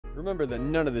Remember that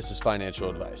none of this is financial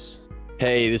advice.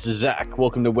 Hey, this is Zach.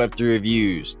 Welcome to Web3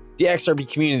 Reviews. The XRP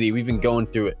community, we've been going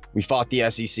through it. We fought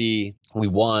the SEC. We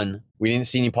won. We didn't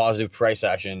see any positive price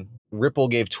action. Ripple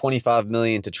gave $25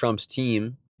 million to Trump's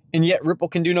team, and yet Ripple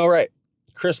can do no right.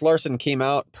 Chris Larson came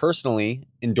out personally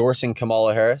endorsing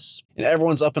Kamala Harris, and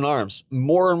everyone's up in arms.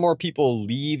 More and more people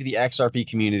leave the XRP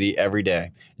community every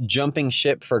day, jumping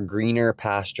ship for greener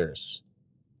pastures.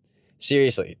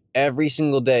 Seriously, every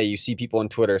single day you see people on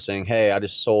Twitter saying, hey, I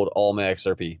just sold all my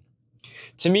XRP.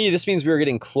 To me, this means we are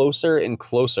getting closer and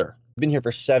closer. I've been here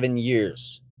for 7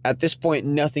 years. At this point,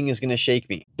 nothing is going to shake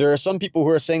me. There are some people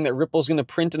who are saying that Ripple's going to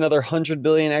print another 100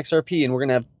 billion XRP and we're going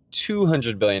to have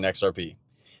 200 billion XRP.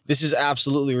 This is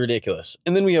absolutely ridiculous.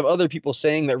 And then we have other people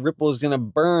saying that Ripple is going to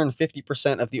burn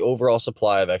 50% of the overall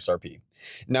supply of XRP.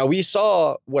 Now, we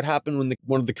saw what happened when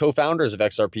one of the co-founders of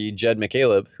XRP, Jed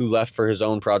McCaleb, who left for his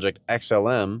own project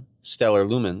XLM, Stellar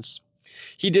Lumens,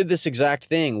 he did this exact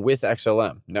thing with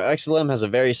XLM. Now, XLM has a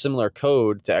very similar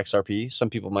code to XRP. Some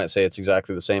people might say it's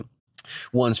exactly the same.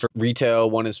 One's for retail,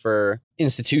 one is for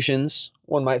institutions,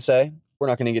 one might say. We're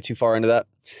not going to get too far into that.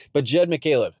 But Jed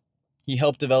McCaleb, he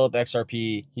helped develop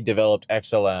XRP, he developed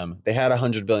XLM. They had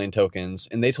 100 billion tokens,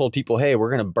 and they told people, hey, we're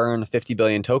going to burn 50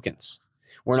 billion tokens.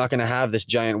 We're not going to have this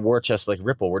giant war chest like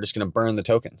Ripple. We're just going to burn the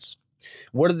tokens.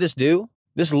 What did this do?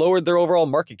 This lowered their overall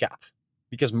market cap,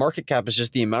 because market cap is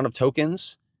just the amount of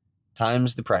tokens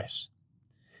times the price.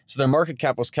 So their market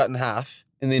cap was cut in half,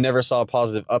 and they never saw a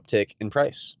positive uptick in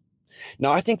price.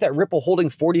 Now, I think that Ripple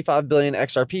holding 45 billion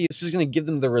XRP, this is going to give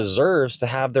them the reserves to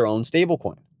have their own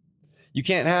stablecoin. You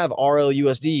can't have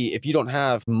RLUSD if you don't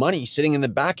have money sitting in the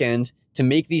back end to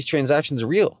make these transactions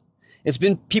real. It's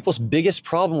been people's biggest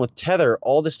problem with Tether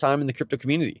all this time in the crypto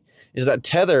community, is that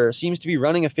Tether seems to be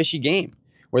running a fishy game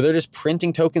where they're just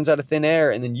printing tokens out of thin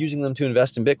air and then using them to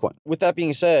invest in Bitcoin. With that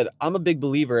being said, I'm a big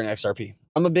believer in XRP.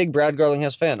 I'm a big Brad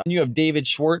Garlinghouse fan. You have David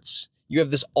Schwartz. You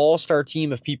have this all-star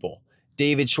team of people.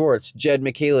 David Schwartz, Jed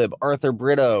McCaleb, Arthur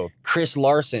Brito, Chris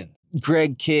Larson,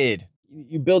 Greg Kidd.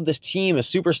 You build this team of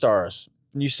superstars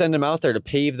and you send them out there to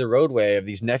pave the roadway of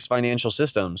these next financial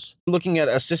systems. Looking at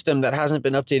a system that hasn't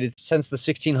been updated since the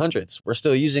 1600s. We're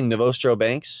still using Novostro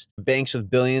banks with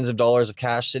billions of dollars of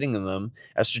cash sitting in them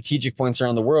as strategic points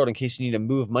around the world in case you need to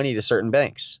move money to certain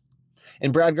banks.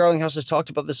 And Brad Garlinghouse has talked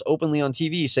about this openly on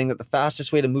TV, saying that the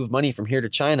fastest way to move money from here to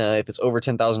China, if it's over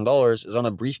 $10,000, is on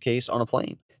a briefcase on a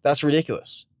plane. That's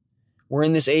ridiculous. We're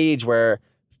in this age where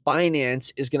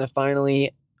finance is going to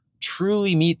finally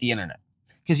truly meet the internet.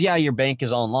 Because yeah, your bank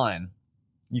is online.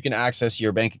 You can access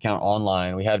your bank account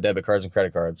online. We have debit cards and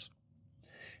credit cards.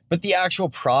 But the actual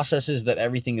processes that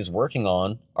everything is working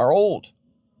on are old.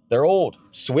 They're old.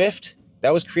 SWIFT,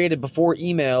 that was created before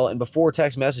email and before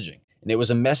text messaging. And it was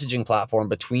a messaging platform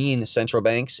between central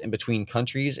banks and between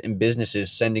countries and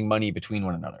businesses sending money between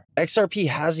one another. XRP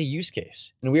has a use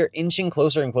case, and we are inching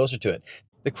closer and closer to it.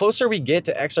 The closer we get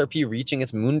to XRP reaching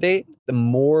its moon date, the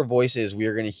more voices we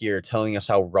are going to hear telling us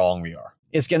how wrong we are.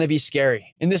 It's going to be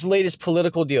scary. In this latest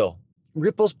political deal,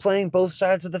 Ripple's playing both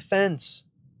sides of the fence.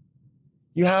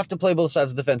 You have to play both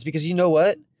sides of the fence because you know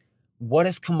what? What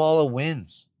if Kamala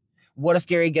wins? What if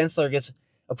Gary Gensler gets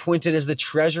appointed as the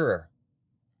treasurer?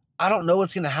 I don't know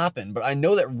what's going to happen, but I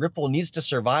know that Ripple needs to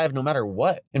survive no matter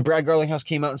what. And Brad Garlinghouse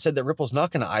came out and said that Ripple's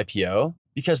not going to IPO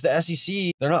because the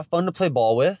SEC, they're not fun to play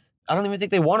ball with. I don't even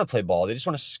think they want to play ball. They just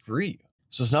want to screw you.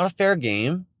 So it's not a fair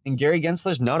game. And Gary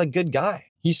Gensler's not a good guy.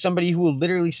 He's somebody who will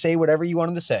literally say whatever you want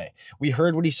him to say. We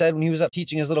heard what he said when he was up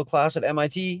teaching his little class at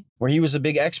MIT, where he was a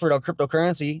big expert on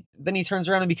cryptocurrency. Then he turns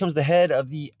around and becomes the head of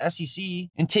the SEC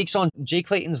and takes on Jay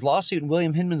Clayton's lawsuit and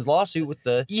William Hinman's lawsuit with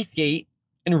the ETH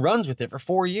and runs with it for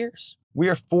 4 years. We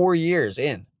are 4 years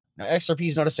in. Now, XRP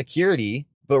is not a security,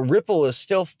 but Ripple is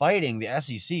still fighting the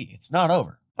SEC. It's not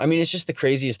over. I mean, it's just the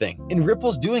craziest thing. And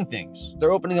Ripple's doing things.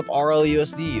 They're opening up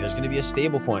RLUSD. There's going to be a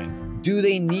stable coin. Do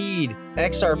they need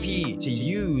XRP to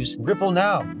use Ripple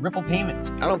now? Ripple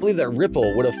payments. I don't believe that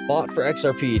Ripple would have fought for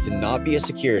XRP to not be a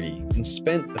security and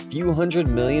spent the few $100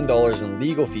 million in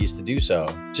legal fees to do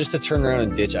so just to turn around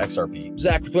and ditch XRP.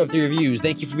 Zach with Web3 Reviews.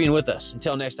 Thank you for being with us.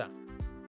 Until next time.